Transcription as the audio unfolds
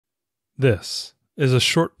This is a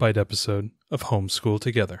short bite episode of Homeschool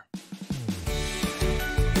Together.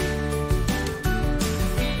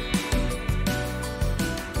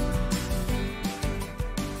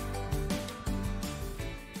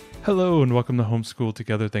 Hello and welcome to Homeschool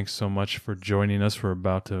Together. Thanks so much for joining us. We're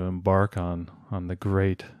about to embark on the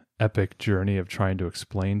great epic journey of trying to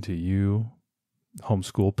explain to you,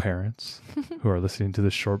 homeschool parents who are listening to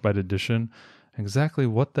this short bite edition, exactly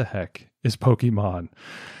what the heck is Pokemon.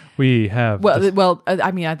 We have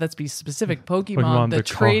let's be specific. Pokemon the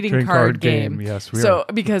trading card game. Yes,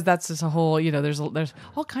 because that's just a whole, there's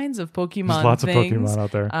all kinds of Pokemon. There's lots things. of Pokemon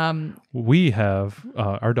out there. We have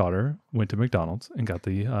our daughter went to McDonald's and got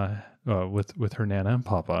the with her Nana and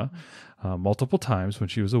Papa multiple times when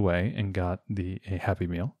she was away and got a Happy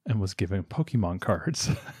Meal and was given Pokemon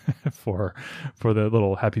cards for the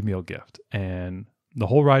little Happy Meal gift. And the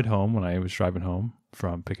whole ride home, when I was driving home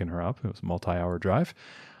from picking her up, it was a multi-hour drive.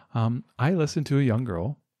 I listened to a young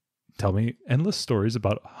girl tell me endless stories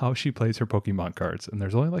about how she plays her Pokemon cards. And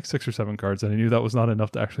there's only like 6 or 7 cards. And I knew that was not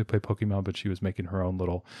enough to actually play Pokemon, but she was making her own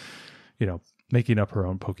little, making up her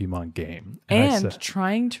own Pokemon game. And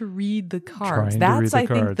trying to read the cards. That's, I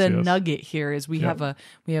think, the nugget here is we have a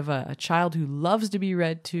child who loves to be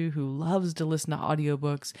read to, who loves to listen to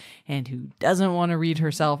audiobooks, and who doesn't want to read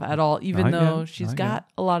herself at all, even though she's got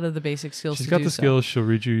a lot of the basic skills to do so. She's got the skills. She'll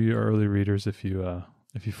read you your early readers if you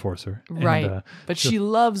force her. Right. But she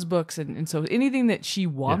loves books. And so anything that she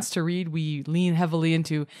wants to read, we lean heavily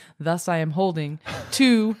into. Thus, I am holding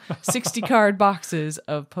 2 60-card boxes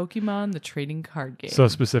of Pokemon, the trading card game. So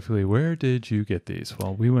specifically, where did you get these?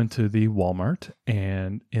 Well, we went to the Walmart,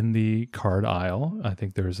 and in the card aisle, I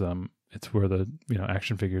think there's, it's where the,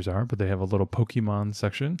 action figures are, but they have a little Pokemon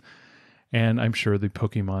section. And I'm sure the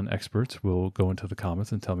Pokemon experts will go into the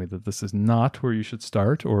comments and tell me that this is not where you should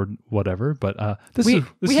start or whatever. But we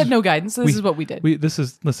had no guidance, so this is what we did.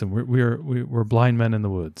 We're blind men in the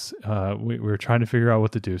woods. We're trying to figure out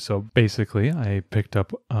what to do. So basically, I picked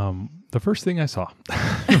up the first thing I saw,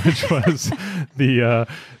 which was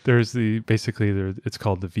it's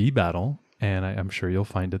called the V Battle. And I'm sure you'll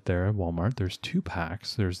find it there at Walmart. There's 2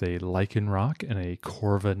 packs. There's a Lycanroc and a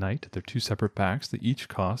Corviknight. They're 2 separate packs. They each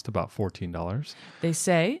cost about $14. They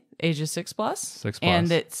say ages 6+. 6+.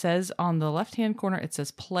 And it says on the left-hand corner, it says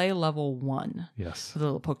play level 1. Yes. With a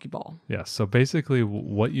little Pokeball. Yes. So basically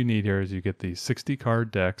what you need here is you get these 60 card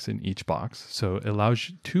decks in each box. So it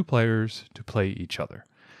allows 2 players to play each other.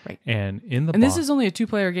 Right. And this is only a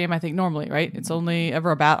 2-player game, I think, normally, right? It's only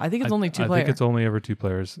ever I think it's only 2 players. I think it's only ever 2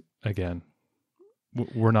 players. Again,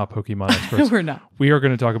 we're not Pokemon experts. We're not. We are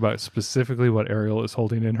going to talk about specifically what Ariel is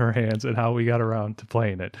holding in her hands and how we got around to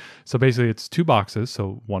playing it. So basically it's 2 boxes.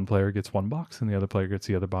 So one player gets 1 box and the other player gets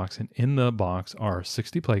the other box. And in the box are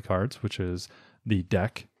 60 play cards, which is the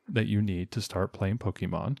deck that you need to start playing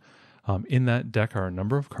Pokemon. In that deck are a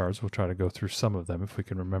number of cards. We'll try to go through some of them if we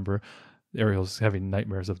can remember. Ariel's having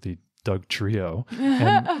nightmares of the Doug Trio.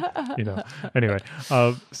 And, anyway.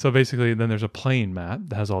 So basically then there's a playing mat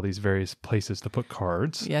that has all these various places to put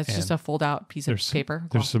cards. Yeah, it's just a fold out piece of paper.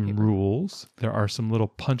 There's some rules. There are some little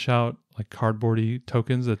punch out like cardboardy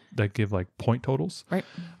tokens that give like point totals. Right.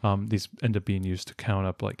 These end up being used to count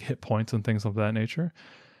up like hit points and things of that nature.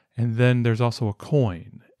 And then there's also a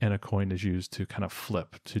coin, and a coin is used to kind of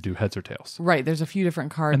flip to do heads or tails. Right. There's a few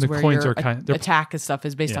different cards where your attack and stuff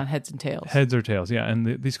is based on heads and tails. Heads or tails, yeah.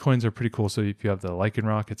 And these coins are pretty cool. So if you have the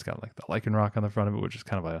Lycanroc, it's got like the Lycanroc on the front of it, which is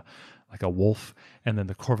kind of like a wolf. And then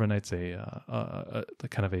the Corviknight's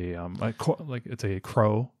it's a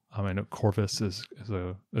crow. I know Corvus is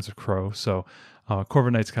a crow. So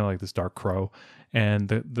Corviknight's kind of like this dark crow. And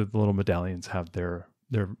the little medallions have their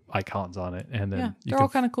icons on it, and then they're all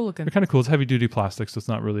kind of cool looking. They're kind of cool. It's heavy duty plastic, so it's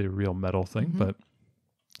not really a real metal thing, but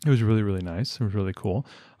it was really, really nice. It was really cool.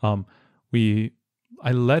 I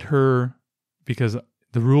let her, because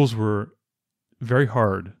the rules were very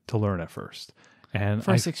hard to learn at first, and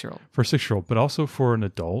for a 6-year-old, but also for an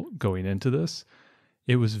adult going into this,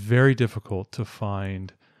 it was very difficult to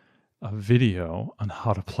find a video on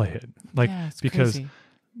how to play it. Because crazy.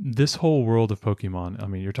 This whole world of Pokemon, I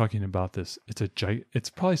mean, you're talking about this, it's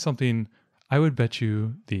probably something, I would bet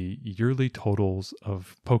you the yearly totals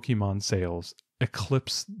of Pokemon sales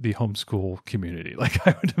eclipse the homeschool community. Like,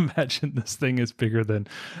 I would imagine this thing is bigger than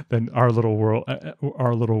our little world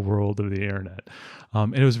of the internet.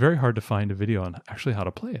 And it was very hard to find a video on actually how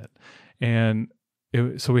to play it. And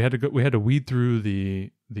so we had to weed through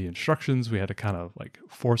the instructions. We had to kind of like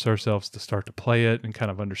force ourselves to start to play it and kind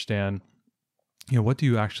of understand, what do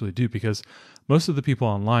you actually do? Because most of the people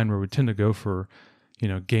online where we tend to go for,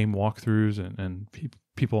 game walkthroughs and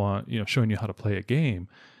people on, showing you how to play a game,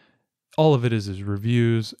 all of it is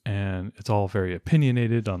reviews, and it's all very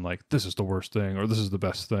opinionated on like, this is the worst thing or this is the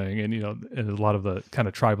best thing. And, and a lot of the kind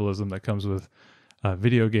of tribalism that comes with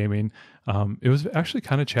video gaming. It was actually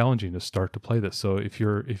kind of challenging to start to play this. So if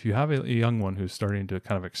you have a young one who's starting to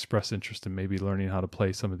kind of express interest in maybe learning how to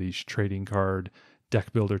play some of these trading card,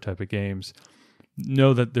 deck builder type of games,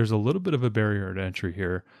 know that there's a little bit of a barrier to entry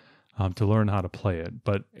here to learn how to play it.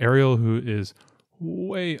 But Ariel, who is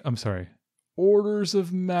orders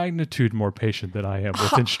of magnitude more patient than I am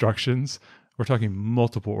with instructions. We're talking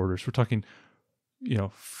multiple orders. We're talking,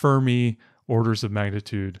 Fermi orders of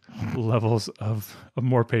magnitude levels of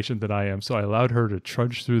more patient than I am. So I allowed her to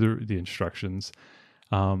trudge through the instructions,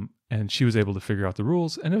 and she was able to figure out the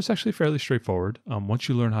rules. And it was actually fairly straightforward. Once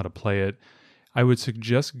you learn how to play it, I would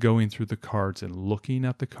suggest going through the cards and looking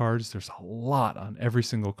at the cards. There's a lot on every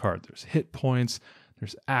single card. There's hit points,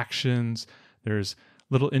 there's actions, there's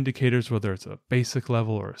little indicators, whether it's a basic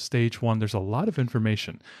level or a stage 1. There's a lot of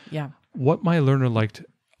information. Yeah. What my learner liked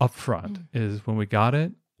up front is when we got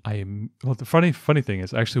it, the funny thing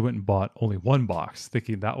is I actually went and bought only one box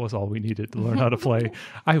thinking that was all we needed to learn how to play.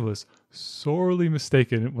 I was sorely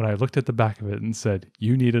mistaken when I looked at the back of it and said,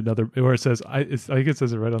 you need another, where it says, I think it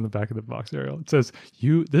says it right on the back of the box, Ariel. It says,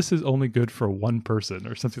 this is only good for one person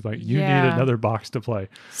or something like, you need another box to play.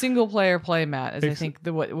 Single player play mat is I think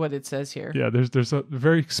what it says here. Yeah, there's a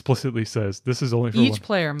very explicitly says this is only for each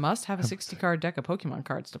player must have a 60 card deck of Pokemon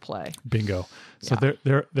cards to play. Bingo. So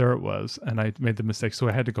there it was. And I made the mistake. So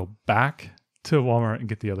I had to go back to Walmart and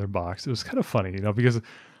get the other box. It was kind of funny, because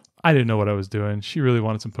I didn't know what I was doing. She really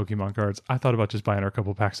wanted some Pokemon cards. I thought about just buying her a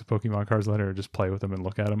couple packs of Pokemon cards, letting her just play with them and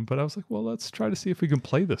look at them. But I was like, well, let's try to see if we can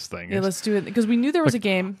play this thing. Yeah, let's do it. Because we knew there was a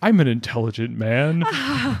game. I'm an intelligent man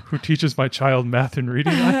who teaches my child math and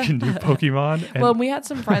reading. I can do Pokemon. Well, we had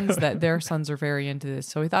some friends that their sons are very into this.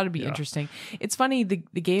 So we thought it'd be interesting. It's funny. The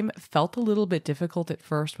game felt a little bit difficult at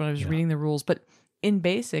first when I was reading the rules. But in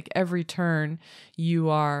basic, every turn you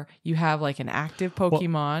have like an active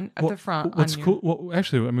Pokemon at the front. What's cool? Well,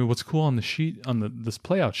 actually, what's cool on the sheet, on this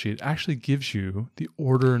playout sheet, actually gives you the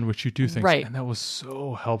order in which you do things, right? And that was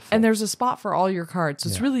so helpful. And there's a spot for all your cards, so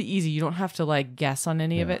it's really easy. You don't have to like guess on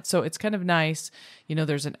any of it. So it's kind of nice.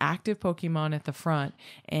 There's an active Pokemon at the front,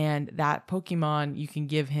 and that Pokemon you can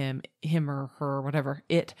give him or her, whatever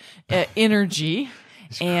energy.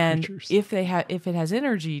 And if it has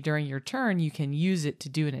energy during your turn, you can use it to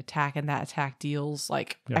do an attack, and that attack deals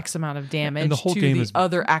like X amount of damage and the whole to game the is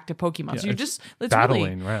other active Pokemon. So you're just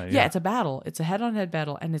battling, really, right? Yeah, it's a battle. It's a head-on-head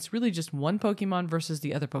battle, and it's really just one Pokemon versus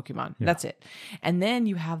the other Pokemon. Yeah. That's it. And then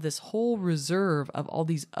you have this whole reserve of all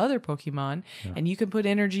these other Pokemon, and you can put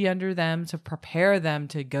energy under them to prepare them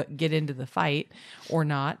to get into the fight or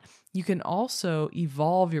not. You can also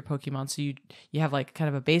evolve your Pokemon. So you have like kind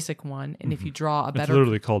of a basic one. And if you draw a better... It's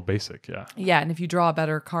literally called basic, yeah. Yeah, and if you draw a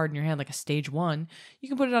better card in your hand, like a stage 1, you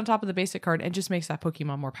can put it on top of the basic card and just makes that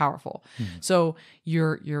Pokemon more powerful. So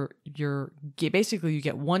basically you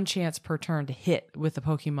get one chance per turn to hit with a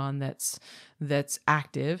Pokemon that's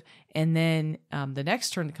active. And then the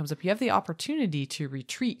next turn that comes up, you have the opportunity to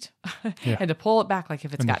retreat and to pull it back. Like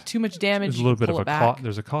if it's got too much damage, you can pull it back.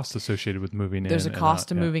 There's a cost associated with moving There's a cost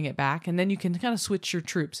to moving it back. And then you can kind of switch your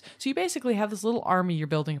troops. So you basically have this little army you're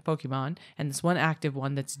building of Pokemon and this one active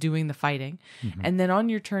one that's doing the fighting. And then on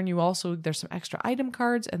your turn, there's some extra item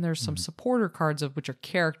cards and there's some supporter cards which are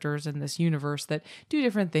characters in this universe that do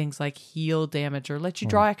different things like heal damage or let you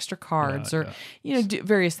draw extra cards do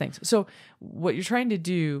various things. So what you're trying to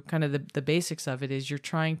do, kind of the basics of it, is you're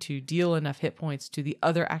trying to deal enough hit points to the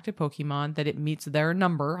other active Pokemon that it meets their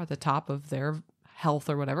number at the top of their health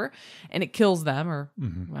or whatever, and it kills them, or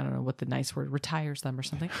I don't know what the nice word, retires them or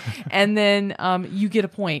something. And then you get a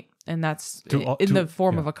point, and that's in the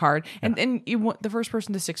form of a card. And then the first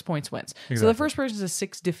person to 6 points wins. Exactly. So the first person to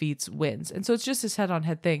 6 defeats wins. And so it's just this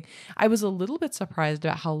head-on-head thing. I was a little bit surprised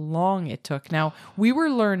about how long it took. Now, we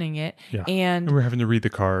were learning it, and we were having to read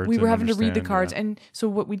the cards. We were having to read the cards. And so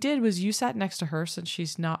what we did was you sat next to her since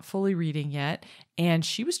she's not fully reading yet, and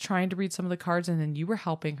she was trying to read some of the cards, and then you were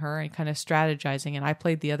helping her and kind of strategizing, and I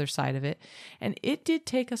played the other side of it. And it did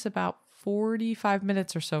take us about 45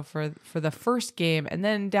 minutes or so for the first game, and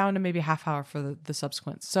then down to maybe a half hour for the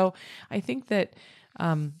subsequent. So I think that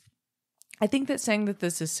saying that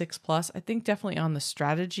this is 6+, I think definitely on the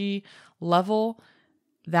strategy level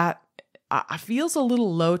that feels a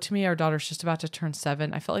little low to me. Our daughter's just about to turn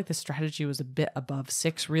 7. I felt like the strategy was a bit above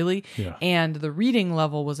 6, really. Yeah. And the reading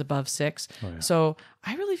level was above 6. Oh, yeah. So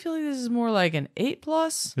I really feel like this is more like an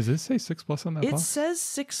 8+. Does it say 6+ on that box? It says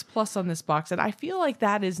 6+ on this box, and I feel like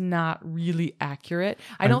that is not really accurate.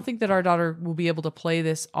 I don't think that our daughter will be able to play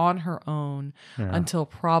this on her own until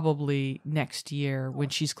probably next year when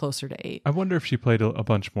she's closer to 8. I wonder if she played a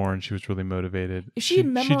bunch more and she was really motivated. If she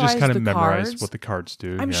just kind of memorized cards, what the cards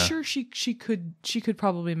do. I'm sure she could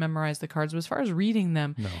probably memorize the cards, but as far as reading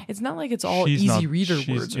them, it's not like it's all easy reader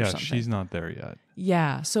words or something. She's not there yet.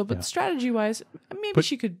 Yeah. So, but strategy wise, maybe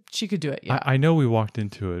she could do it. Yeah. I know we walked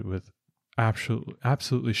into it with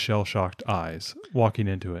absolutely shell-shocked eyes walking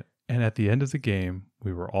into it. And at the end of the game,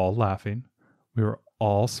 we were all laughing. We were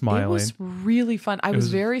all smiling. It was really fun. I was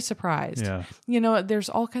very surprised. Yeah. You know, there's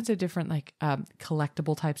all kinds of different like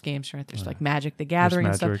collectible types games, right? There's like Magic the Gathering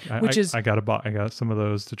and stuff, which is I got some of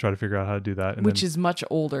those to try to figure out how to do that. And which is much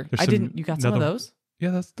older. You got some of those? Yeah,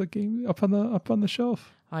 that's the game up on the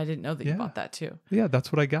shelf. Oh, I didn't know that you bought that too. Yeah,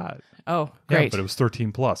 that's what I got. Oh, great. Yeah, but it was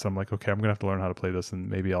 13+. I'm like, okay, I'm gonna have to learn how to play this, and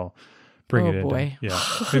maybe I'll bring it in. Oh boy. Yeah,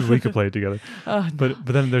 maybe we could play it together. No. But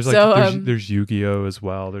then there's like there's Yu-Gi-Oh as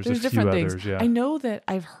well. There's a few different others. things. Yeah, I know that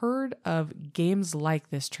I've heard of games like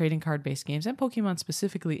this, trading card based games, and Pokemon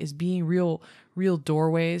specifically, as being real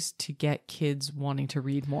doorways to get kids wanting to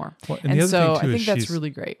read more. Well, and the other so thing too I think that's really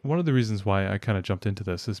great. One of the reasons why I kind of jumped into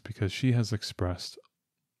this is because she has expressed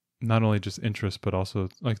not only just interest, but also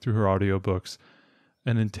like through her audiobooks,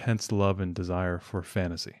 an intense love and desire for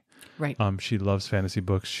fantasy. Right. She loves fantasy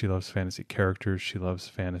books. She loves fantasy characters. She loves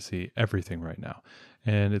fantasy everything right now.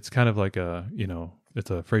 And it's kind of like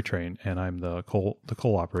it's a freight train, and I'm the coal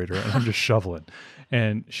operator, and I'm just shoveling.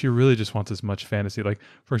 And she really just wants as much fantasy. Like,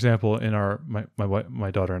 for example, in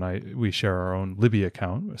my daughter and I, we share our own Libby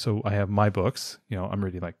account. So I have my books. You know, I'm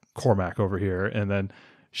reading like Cormac over here, and then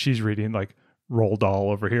she's reading like Roald Dahl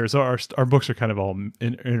over here. So our books are kind of all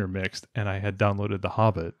intermixed. And I had downloaded The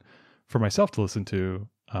Hobbit for myself to listen to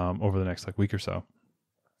over the next like week or so.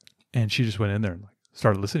 And she just went in there and like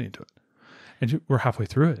started listening to it. And we're halfway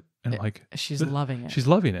through it. And like she's loving it. She's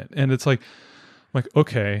loving it. And it's like,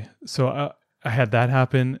 okay. So I had that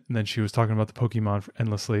happen. And then she was talking about the Pokemon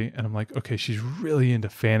endlessly. And I'm like, okay, she's really into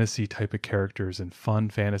fantasy type of characters and fun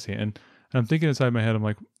fantasy. And I'm thinking inside my head, I'm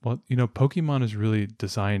like, well, you know, Pokemon is really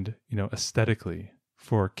designed, you know, aesthetically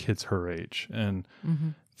for kids her age and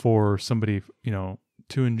for somebody, you know,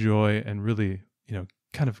 to enjoy and really, you know,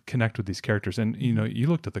 kind of connect with these characters. And, you know, you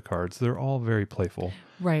looked at the cards, they're all very playful.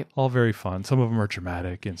 Right. All very fun. Some of them are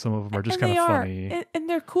dramatic and some of them are just kind of funny. And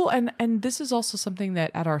they're cool. And this is also something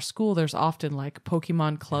that at our school, there's often like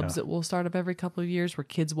Pokemon clubs that will start up every couple of years where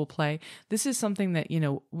kids will play. This is something that, you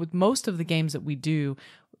know, with most of the games that we do,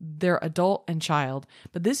 they're adult and child,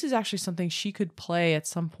 but this is actually something she could play at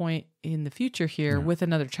some point in the future here with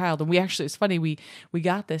another child. And we actually, it's funny, we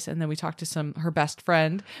got this, and then we talked to her best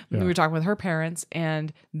friend, and we were talking with her parents,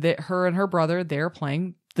 and her and her brother, they're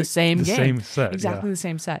playing the same game. Same set. Exactly the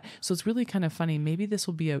same set. So it's really kind of funny. Maybe this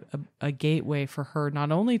will be a gateway for her,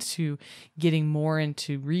 not only to getting more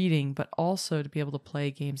into reading, but also to be able to play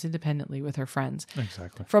games independently with her friends.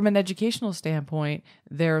 Exactly. From an educational standpoint,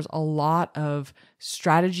 there's a lot of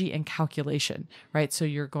strategy and calculation, right? So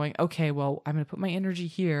you're going, okay, well, I'm going to put my energy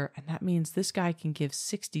here, and that means this guy can give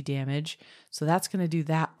 60 damage. So that's going to do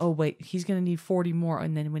that. Oh, wait, he's going to need 40 more.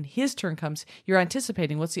 And then when his turn comes, you're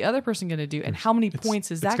anticipating what's the other person going to do, and how many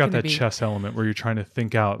points is that going to be? It's got that chess element where you're trying to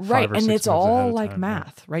think out right, 5 or 6 and moves it's all ahead like of time.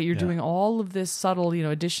 math, right? You're doing all of this subtle, you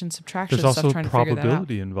know, addition, subtraction There's stuff, also trying to figure that out.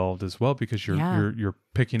 probability involved as well, because you're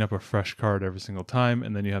picking up a fresh card every single time,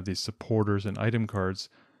 and then you have these supporters and item cards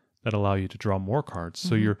that allow you to draw more cards.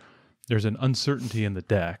 So there's an uncertainty in the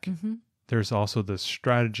deck. There's also the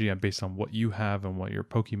strategy based on what you have and what your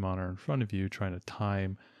Pokemon are in front of you, trying to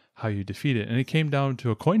time how you defeat it. And it came down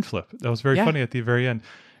to a coin flip. That was very funny at the very end.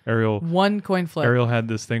 One coin flip. Ariel had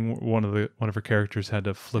this thing. One of her characters had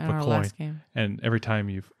to flip a coin, and every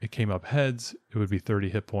time it came up heads, it would be 30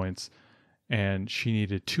 hit points, and she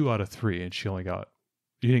needed 2 out of 3, and she only got.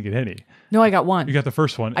 You didn't get any. No, I got one. You got the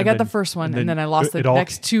first one. I got the first one, and then I lost the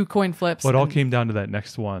next 2 coin flips. Well, it all came down to that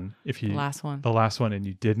next one. The last one, and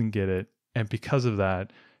you didn't get it, and because of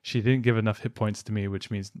that, she didn't give enough hit points to me, which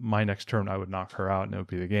means my next turn I would knock her out, and it would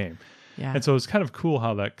be the game. Yeah. And so it's kind of cool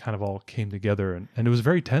how that kind of all came together, and it was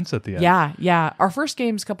very tense at the end. Yeah. Our first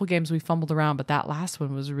couple games we fumbled around, but that last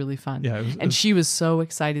one was really fun. Yeah, she was so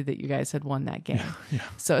excited that you guys had won that game. Yeah.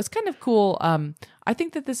 So it's kind of cool. I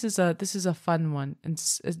think that this is a fun one, and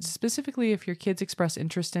specifically if your kids express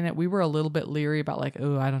interest in it. We were a little bit leery about like,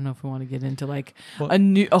 I don't know if we want to get into like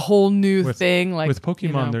a whole new thing like with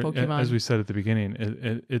Pokemon. Pokemon. As we said at the beginning,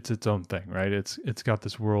 it's its own thing, right? It's got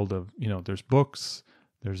this world of there's books.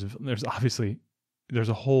 There's obviously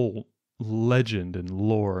a whole legend and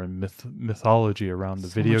lore and mythology around the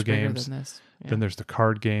video games. Then there's the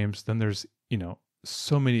card games. Then there's,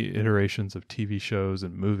 so many iterations of TV shows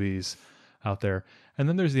and movies out there. And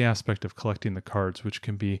then there's the aspect of collecting the cards, which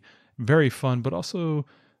can be very fun, but also,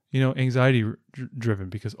 anxiety driven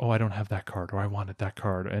because, I don't have that card, or I wanted that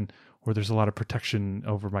card, or there's a lot of protection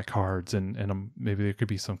over my cards, and maybe there could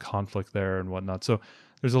be some conflict there and whatnot. So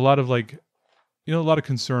there's a lot of a lot of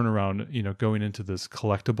concern around, going into this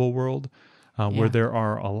collectible world where there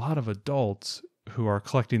are a lot of adults who are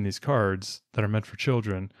collecting these cards that are meant for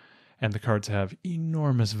children, and the cards have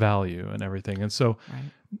enormous value and everything. And so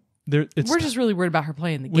we're just really worried about her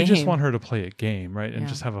playing the game. We just want her to play a game, right? And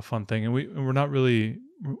just have a fun thing. And we're not really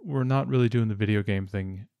doing the video game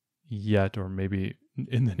thing yet, or maybe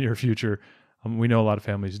in the near future. We know a lot of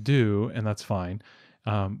families do, and that's fine.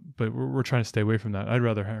 But we're trying to stay away from that. I'd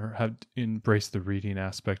rather have embrace the reading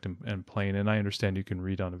aspect and playing. And I understand you can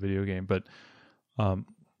read on a video game, but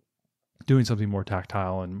doing something more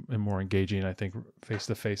tactile and more engaging, I think face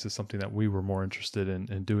to face is something that we were more interested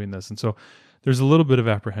in doing this. And so there's a little bit of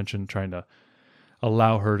apprehension trying to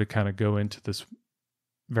allow her to kind of go into this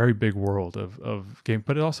very big world of game,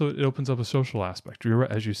 but it opens up a social aspect.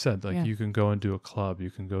 As you said, you can go and do a club,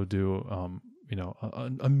 you can go do,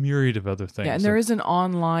 a myriad of other things. Yeah, and there is an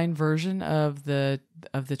online version of the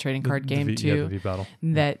trading card game too, the V-Battle,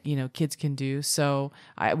 that kids can do. So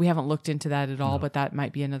we haven't looked into that at all, but that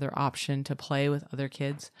might be another option to play with other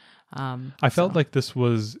kids. I felt like this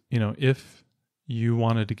was, if you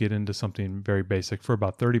wanted to get into something very basic for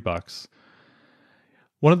about $30.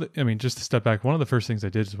 Just to step back, one of the first things I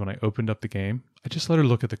did is when I opened up the game, I just let her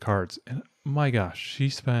look at the cards, and my gosh, she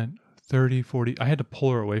spent 30, 40. I had to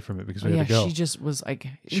pull her away from it because we had to go. She just was like,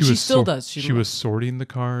 she still does. She was sorting the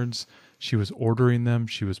cards. She was ordering them.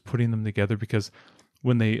 She was putting them together because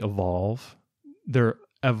when they evolve, their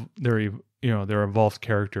evolved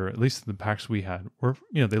character, at least the packs we had, were,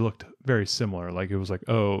 they looked very similar. Like it was like,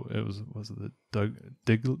 was it the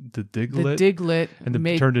Diglett? The Diglett. And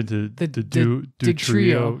then turned into the Dig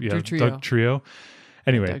Trio. Yeah, Doug Trio.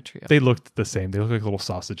 Anyway, they looked the same. They looked like little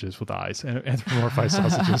sausages with eyes, anthropomorphized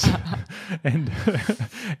sausages. And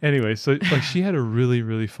anyway, so she had a really,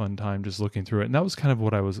 really fun time just looking through it. And that was kind of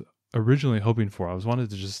what I was originally hoping for. I wanted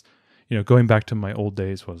to just, going back to my old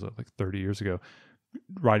days, was it like 30 years ago,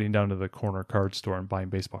 riding down to the corner card store and buying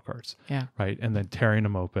baseball cards. Yeah. Right. And then tearing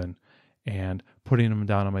them open and putting them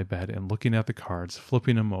down on my bed and looking at the cards,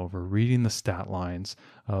 flipping them over, reading the stat lines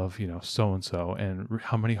of, so-and-so and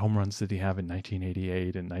how many home runs did he have in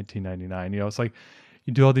 1988 and 1999. It's like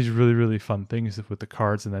you do all these really, really fun things with the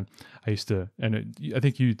cards. And then I used to, I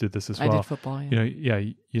think you did this as well. I did football, yeah.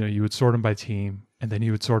 You would sort them by team, and then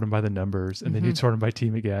you would sort them by the numbers, and then you'd sort them by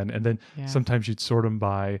team again. And then sometimes you'd sort them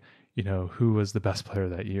by, who was the best player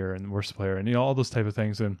that year and the worst player, and all those type of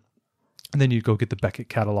things. And then you go get the Beckett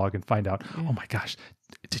catalog and find out, oh my gosh,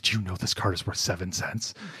 did you know this card is worth 7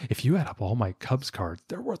 cents? If you add up all my Cubs cards,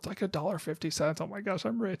 they're worth like $1.50. Oh my gosh,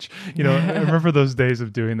 I'm rich. I remember those days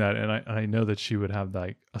of doing that. And I know that she would have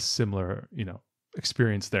like a similar,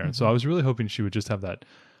 experience there. And so I was really hoping she would just have that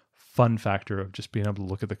fun factor of just being able to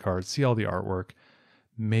look at the cards, see all the artwork,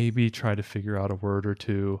 maybe try to figure out a word or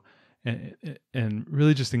two, and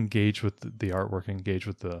really just engage with the artwork, engage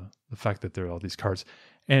with the fact that there are all these cards.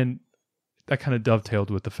 And that kind of dovetailed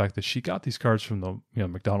with the fact that she got these cards from the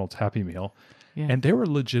McDonald's Happy Meal, and they were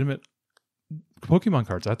legitimate Pokemon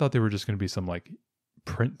cards. I thought they were just going to be some like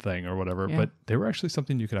print thing or whatever, but they were actually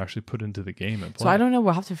something you could actually put into the game and play. So I don't know.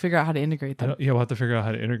 We'll have to figure out how to integrate them. We'll have to figure out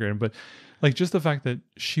how to integrate them. But like just the fact that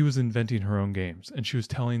she was inventing her own games and she was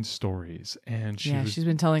telling stories, and she's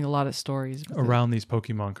been telling a lot of stories around these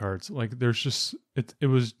Pokemon cards. Like there's just it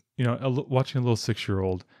was watching a little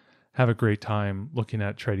 6-year-old have a great time looking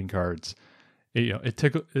at trading cards. It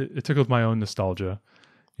tickled my own nostalgia,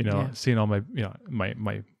 seeing all my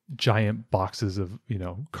my giant boxes of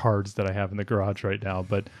cards that I have in the garage right now.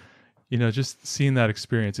 But just seeing that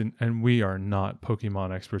experience, and we are not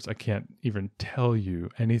Pokemon experts. I can't even tell you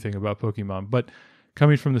anything about Pokemon. But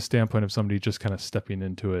coming from the standpoint of somebody just kind of stepping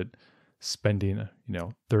into it, spending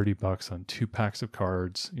 $30 on 2 packs of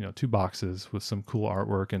cards, 2 boxes with some cool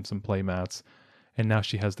artwork and some play mats. And now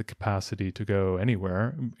she has the capacity to go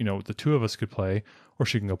anywhere. The two of us could play, or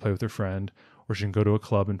she can go play with her friend, or she can go to a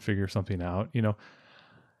club and figure something out.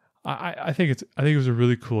 I think it was a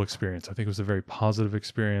really cool experience. I think it was a very positive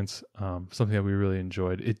experience, something that we really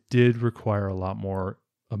enjoyed. It did require a lot more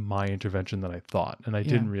of my intervention than I thought, and I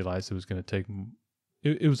didn't realize it was going to take.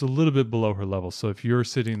 It was a little bit below her level. So if you're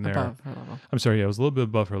sitting there, above her level. I'm sorry, it was a little bit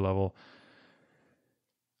above her level.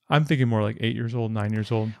 I'm thinking more like 8 years old, 9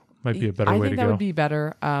 years old. might be a better way to go. I think that would be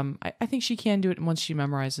better. I think she can do it once she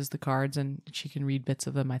memorizes the cards and she can read bits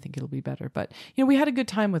of them. I think it'll be better. But, we had a good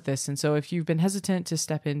time with this. And so if you've been hesitant to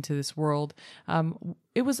step into this world,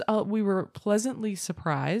 we were pleasantly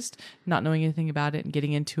surprised, not knowing anything about it and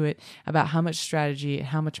getting into it, about how much strategy,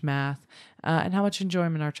 how much math, and how much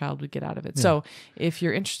enjoyment our child would get out of it. Yeah. So if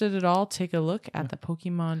you're interested at all, take a look at the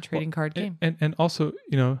Pokemon trading card game. And also,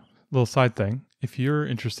 little side thing, if you're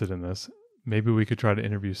interested in this, maybe we could try to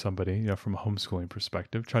interview somebody, from a homeschooling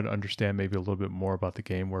perspective, try to understand maybe a little bit more about the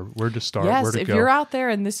game, where to start, where to go. Yes, if you're out there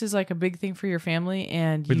and this is like a big thing for your family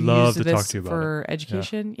and you use this for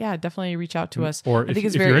education, definitely reach out to us. Or I think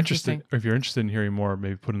it's very interesting. Or if you're interested in hearing more,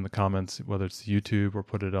 maybe put in the comments, whether it's YouTube or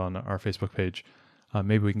put it on our Facebook page.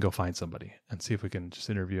 Maybe we can go find somebody and see if we can just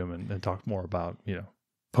interview them and talk more about,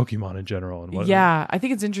 Pokemon in general and what. Yeah, I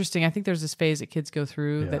think it's interesting. I think there's this phase that kids go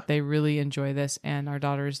through that they really enjoy this, and our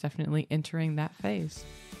daughter is definitely entering that phase.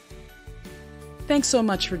 Thanks so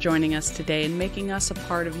much for joining us today and making us a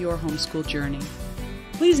part of your homeschool journey.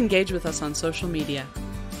 Please engage with us on social media.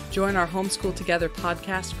 Join our Homeschool Together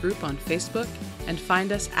podcast group on Facebook and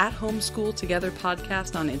find us at Homeschool Together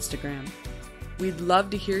Podcast on Instagram. We'd love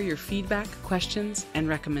to hear your feedback, questions, and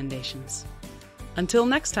recommendations. Until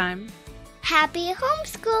next time. Happy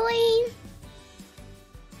homeschooling!